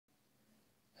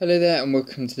Hello there and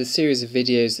welcome to the series of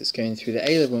videos that's going through the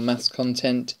A-level maths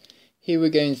content. Here we're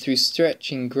going through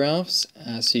stretching graphs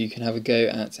so you can have a go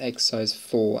at exercise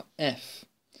 4F.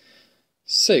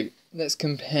 So let's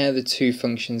compare the two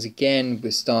functions again. We're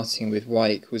starting with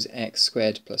y equals x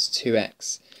squared plus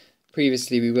 2x.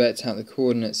 Previously we worked out the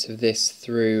coordinates of this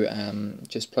through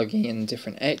just plugging in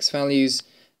different x values,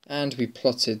 and we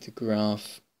plotted the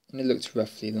graph and it looked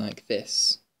roughly like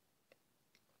this.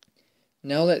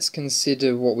 Now let's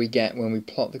consider what we get when we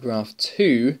plot the graph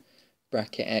to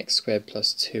bracket x squared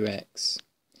plus 2x.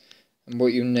 And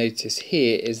what you'll notice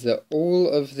here is that all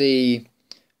of the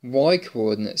y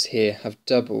coordinates here have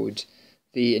doubled.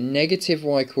 The negative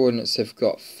y coordinates have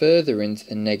got further into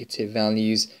the negative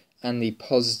values, and the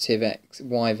positive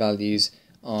y values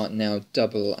are now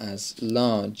double as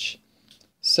large.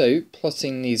 So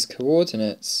plotting these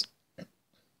coordinates,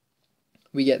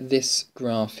 we get this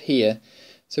graph here.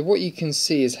 So what you can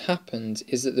see has happened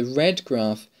is that the red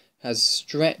graph has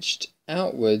stretched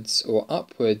outwards or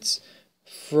upwards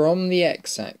from the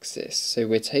x-axis. So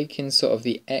we're taking sort of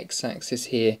the x-axis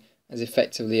here as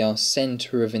effectively our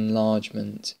centre of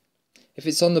enlargement. If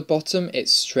it's on the bottom,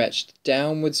 it's stretched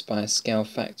downwards by a scale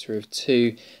factor of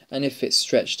 2, and if it's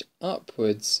stretched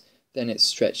upwards, then it's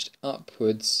stretched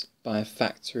upwards by a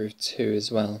factor of 2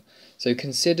 as well. So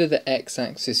consider the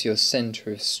x-axis your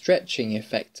centre of stretching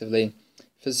effectively.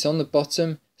 If it's on the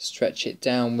bottom, stretch it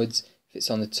downwards. If it's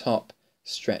on the top,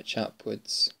 stretch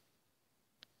upwards.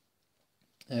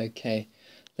 Okay,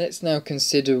 let's now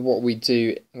consider what we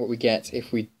get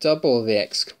if we double the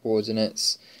x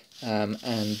coordinates and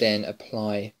then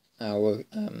apply our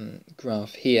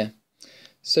graph here.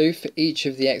 So for each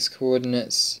of the x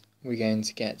coordinates, we're going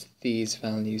to get these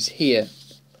values here.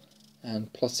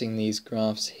 And plotting these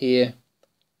graphs here,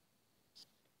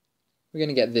 we're going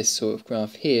to get this sort of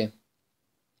graph here.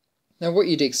 Now what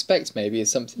you'd expect maybe is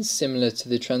something similar to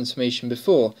the transformation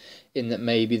before, in that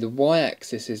maybe the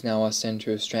y-axis is now our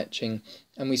centre of stretching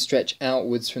and we stretch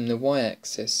outwards from the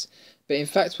y-axis. But in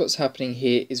fact what's happening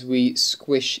here is we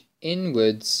squish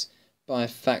inwards by a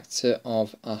factor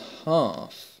of a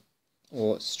half,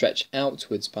 or stretch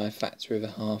outwards by a factor of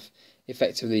a half,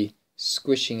 effectively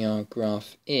squishing our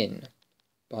graph in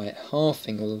by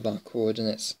halving all of our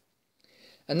coordinates.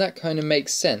 And that kind of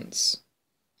makes sense.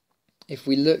 If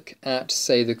we look at,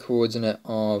 say, the coordinate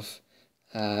of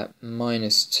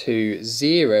 -2,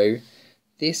 0,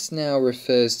 this now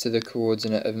refers to the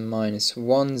coordinate of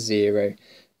 -1, 0,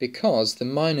 because the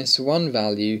 -1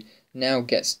 value now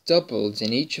gets doubled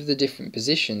in each of the different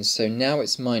positions. So now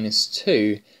it's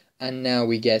 -2, and now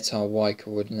we get our y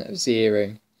coordinate of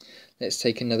 0. Let's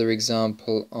take another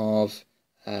example of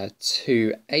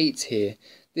 2, 8 here.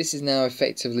 This is now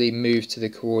effectively moved to the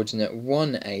coordinate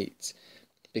 1, 8.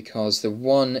 Because the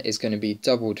 1 is going to be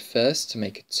doubled first to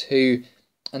make a 2,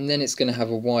 and then it's going to have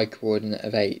a y coordinate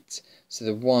of 8. So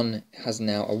the 1 has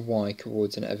now a y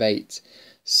coordinate of 8.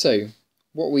 So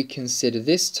what we consider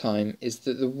this time is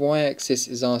that the y-axis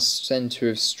is our centre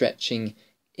of stretching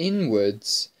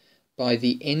inwards by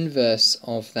the inverse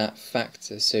of that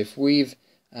factor. So if we've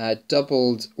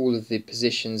doubled all of the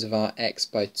positions of our x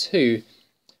by 2,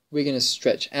 we're going to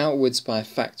stretch outwards by a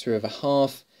factor of a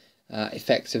half,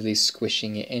 effectively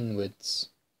squishing it inwards.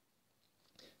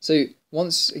 So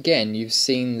once again you've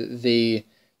seen that the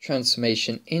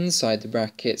transformation inside the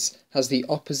brackets has the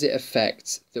opposite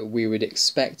effect that we would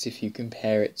expect if you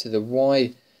compare it to the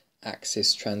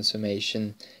y-axis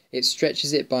transformation. It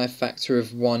stretches it by a factor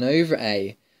of 1 over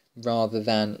a rather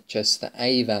than just the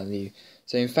a value.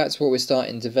 So in fact what we're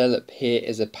starting to develop here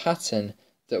is a pattern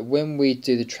that when we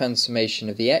do the transformation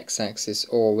of the x-axis,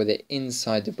 or with it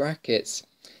inside the brackets,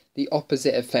 the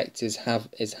opposite effect is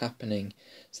happening.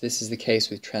 So this is the case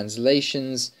with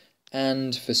translations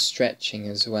and for stretching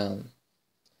as well.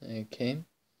 Okay.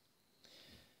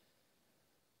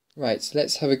 Right, so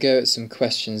let's have a go at some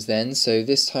questions then. So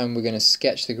this time we're going to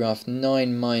sketch the graph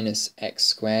 9 minus x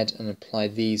squared and apply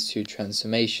these two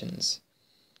transformations.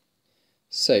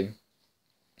 So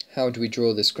how do we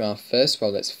draw this graph first?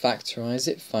 Well, let's factorise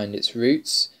it, find its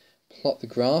roots. Plot the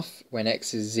graph. When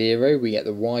x is 0, we get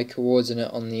the y coordinate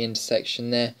on the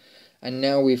intersection there, and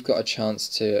now we've got a chance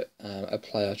to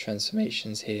apply our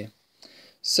transformations here.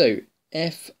 So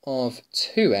f of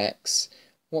 2x,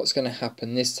 what's going to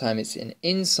happen this time? It's an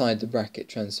inside the bracket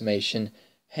transformation,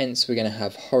 hence we're going to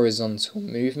have horizontal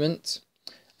movement,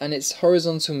 and it's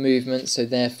horizontal movement, so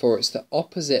therefore it's the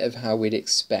opposite of how we'd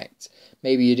expect.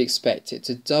 Maybe you'd expect it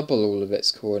to double all of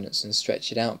its coordinates and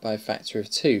stretch it out by a factor of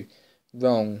 2.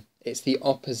 Wrong. It's the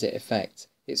opposite effect.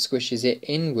 It squishes it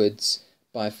inwards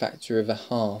by a factor of a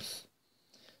half.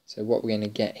 So what we're going to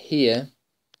get here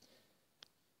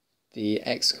the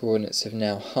x coordinates have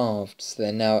now halved, so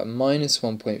they're now at minus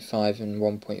 1.5 and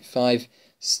 1.5,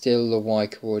 still the y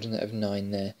coordinate of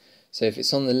 9 there. So if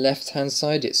it's on the left hand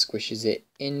side, it squishes it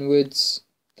inwards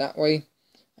that way,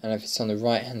 and if it's on the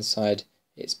right hand side,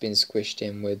 it's been squished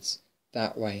inwards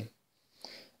that way.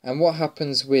 And what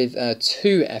happens with a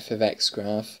 2f of x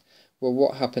graph? Well,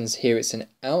 what happens here, it's an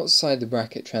outside the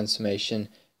bracket transformation,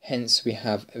 hence we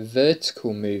have a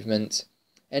vertical movement.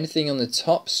 Anything on the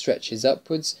top stretches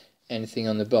upwards, anything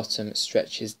on the bottom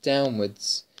stretches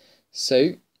downwards.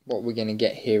 So what we're going to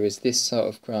get here is this sort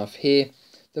of graph here.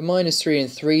 The minus 3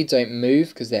 and 3 don't move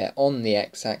because they're on the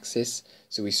x-axis,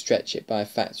 so we stretch it by a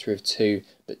factor of 2,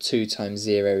 but 2 times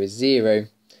 0 is 0.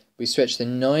 We stretch the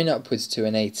 9 upwards to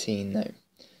an 18 though.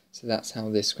 So that's how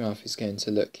this graph is going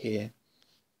to look here.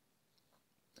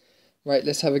 Right,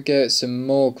 let's have a go at some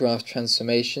more graph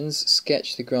transformations.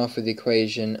 Sketch the graph with the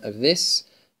equation of this,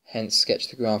 hence sketch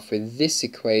the graph with this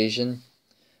equation.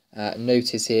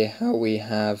 Notice here how we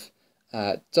have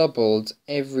doubled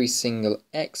every single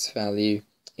x value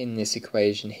in this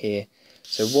equation here.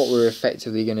 So what we're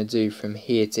effectively going to do from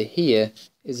here to here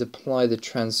is apply the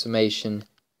transformation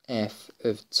f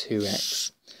of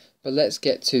 2x. But let's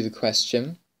get to the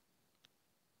question.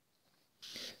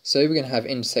 So we're going to have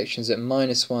intersections at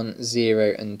minus 1,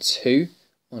 0 and 2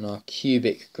 on our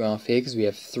cubic graph here because we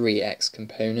have 3x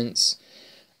components.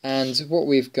 And what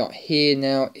we've got here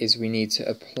now is we need to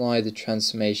apply the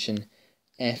transformation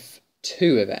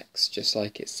f2 of x, just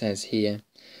like it says here.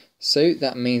 So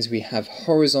that means we have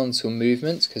horizontal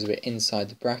movement because we're inside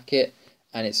the bracket,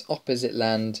 and it's opposite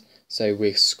land, so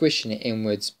we're squishing it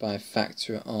inwards by a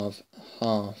factor of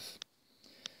half.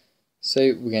 So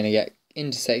we're going to get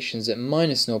intersections at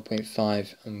minus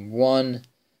 0.5 and 1,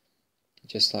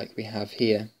 just like we have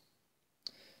here.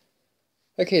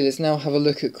 Okay, let's now have a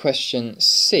look at question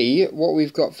C. What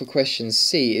we've got for question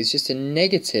C is just a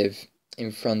negative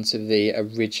in front of the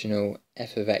original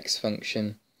f of x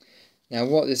function. Now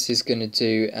what this is going to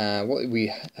do, what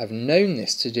we have known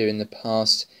this to do in the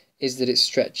past, is that it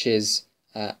stretches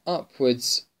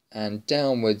upwards and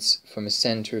downwards from a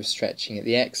centre of stretching at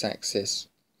the x-axis.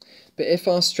 But if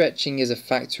our stretching is a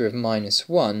factor of minus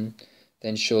 1,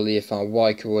 then surely if our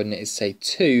y-coordinate is, say,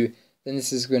 2, then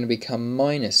this is going to become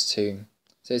minus 2.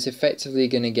 So it's effectively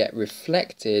going to get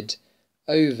reflected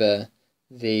over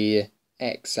the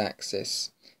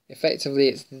x-axis. Effectively,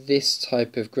 it's this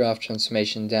type of graph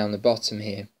transformation down the bottom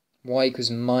here. Y equals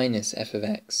minus f of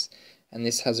x, and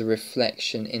this has a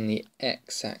reflection in the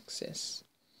x-axis.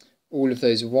 All of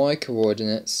those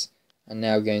y-coordinates are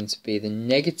now going to be the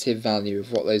negative value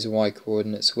of what those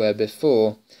y-coordinates were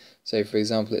before. So for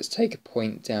example, let's take a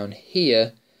point down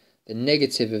here. The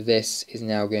negative of this is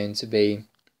now going to be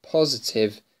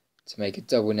positive to make a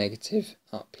double negative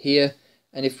up here.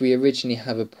 And if we originally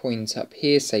have a point up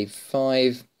here, say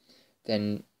 5,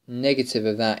 then negative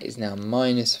of that is now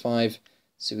minus 5.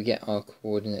 So we get our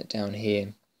coordinate down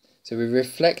here. So we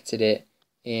reflected it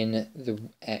in the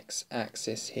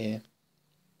x-axis here.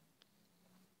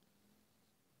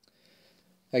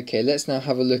 Okay, let's now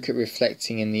have a look at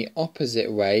reflecting in the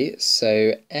opposite way.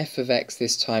 So f of x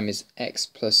this time is x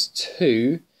plus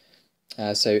 2.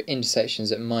 So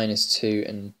intersections at minus 2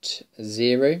 and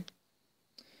 0.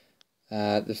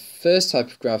 The first type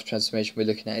of graph transformation we're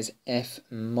looking at is f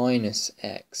minus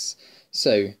x.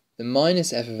 So the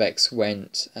minus f of x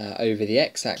went over the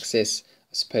x-axis.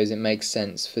 I suppose it makes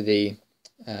sense for the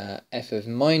f of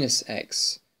minus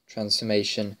x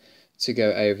transformation to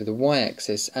go over the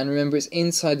y-axis. And remember, it's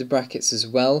inside the brackets as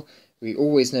well. We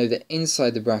always know that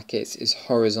inside the brackets is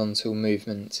horizontal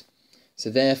movement.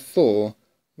 So therefore,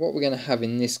 what we're going to have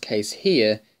in this case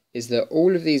here is that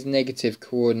all of these negative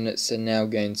coordinates are now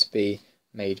going to be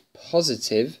made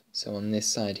positive. So on this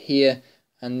side here,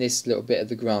 and this little bit of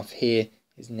the graph here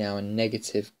is now a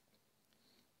negative.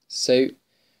 So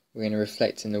we're going to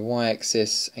reflect in the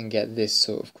y-axis and get this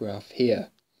sort of graph here.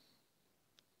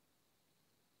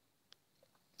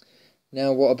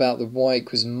 Now what about the y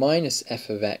equals minus f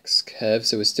of x curve?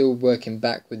 So we're still working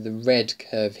back with the red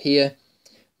curve here.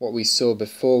 What we saw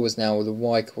before was now all the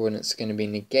y coordinates are going to be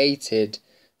negated,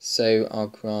 so our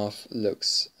graph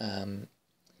looks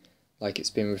like it's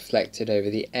been reflected over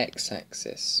the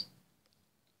x-axis.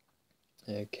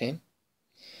 Okay,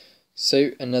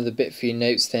 so another bit for your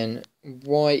notes then,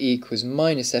 y equals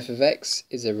minus f of x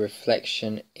is a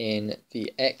reflection in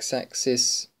the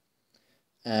x-axis,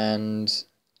 and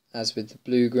as with the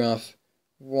blue graph,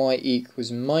 y equals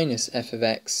minus f of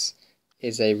x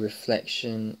is a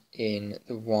reflection in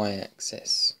the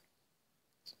y-axis.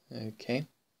 Okay,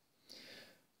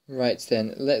 right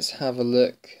then, let's have a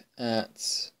look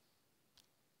at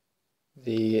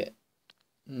the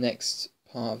next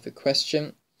part of the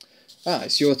question.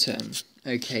 It's your turn.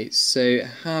 Okay, so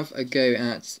have a go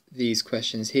at these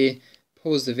questions here.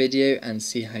 Pause the video and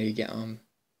see how you get on.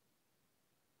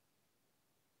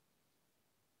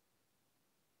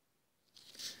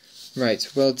 Right,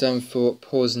 well done for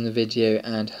pausing the video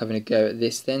and having a go at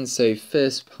this then. So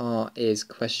first part is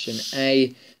question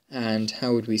A, and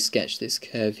how would we sketch this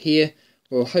curve here?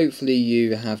 Well, hopefully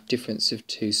you have difference of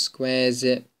 2 squared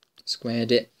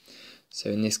it. So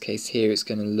in this case here it's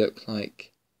going to look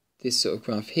like this sort of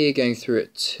graph here going through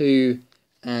at 2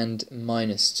 and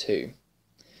minus 2.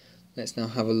 Let's now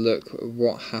have a look at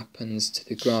what happens to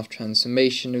the graph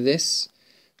transformation of this.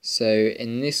 So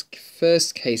in this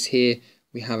first case here,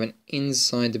 we have an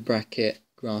inside the bracket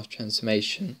graph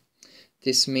transformation.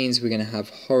 This means we're going to have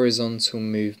horizontal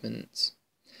movement.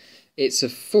 It's a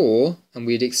 4, and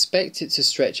we'd expect it to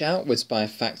stretch outwards by a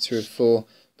factor of 4,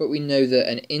 but we know that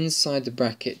an inside the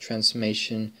bracket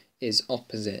transformation is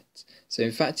opposite. So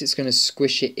in fact it's going to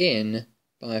squish it in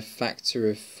by a factor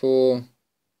of 4.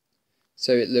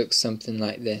 So it looks something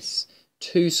like this.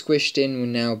 2 squished in will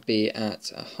now be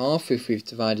at a half if we've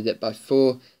divided it by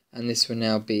 4, and this will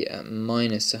now be at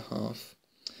minus a half.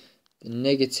 The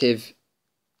negative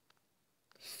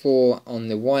 4 on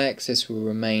the y-axis will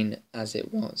remain as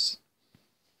it was.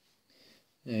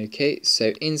 Okay,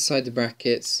 so inside the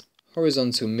brackets,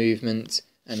 horizontal movement,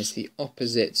 and it's the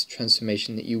opposite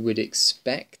transformation that you would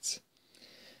expect.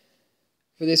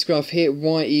 For this graph here,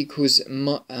 y equals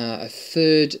a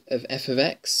third of f of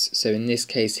x. So in this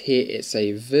case here, it's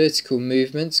a vertical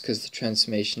movement because the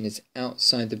transformation is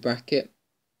outside the bracket.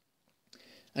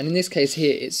 And in this case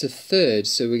here, it's a third,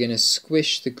 so we're going to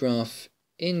squish the graph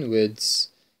inwards,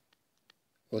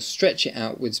 or stretch it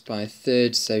outwards by a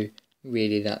third, so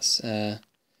really that's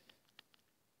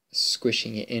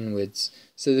squishing it inwards.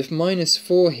 So the minus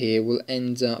 4 here will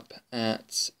end up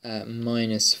at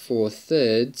minus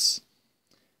 4/3,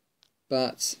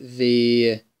 but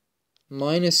the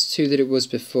minus 2 that it was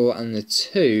before and the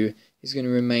 2 is going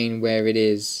to remain where it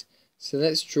is. So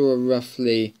let's draw a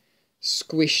roughly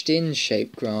squished in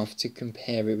shape graph to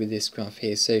compare it with this graph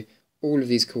here. So all of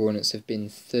these coordinates have been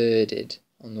thirded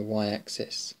on the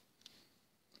y-axis.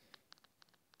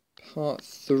 Part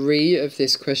 3 of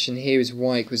this question here is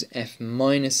y equals f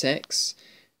minus x,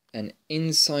 and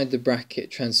inside the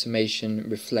bracket transformation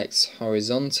reflects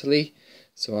horizontally,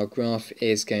 so our graph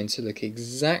is going to look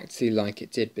exactly like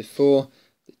it did before.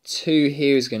 The 2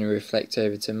 here is going to reflect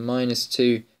over to minus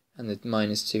 2, and the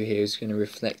minus 2 here is going to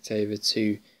reflect over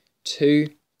to 2,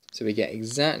 so we get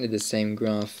exactly the same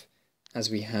graph as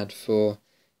we had for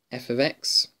f of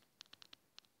x.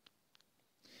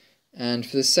 And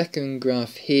for the second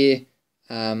graph here,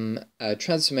 a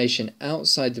transformation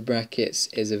outside the brackets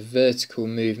is a vertical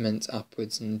movement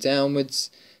upwards and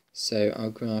downwards, so our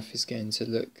graph is going to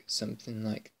look something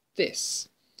like this.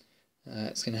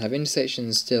 It's going to have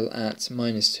intersections still at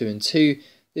minus 2 and 2.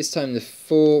 This time the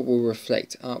 4 will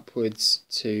reflect upwards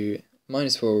to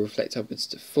minus 4 will reflect upwards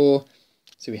to 4,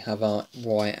 so we have our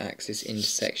y-axis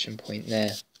intersection point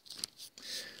there.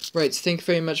 Right, so thank you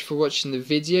very much for watching the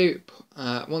video.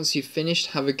 Once you've finished,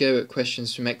 have a go at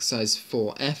questions from exercise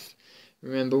 4F.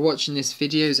 Remember, watching this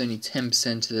video is only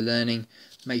 10% of the learning.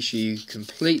 Make sure you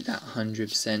complete that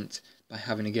 100% by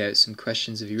having a go at some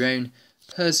questions of your own,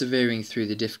 persevering through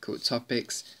the difficult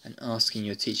topics, and asking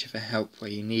your teacher for help where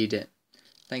you need it.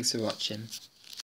 Thanks for watching.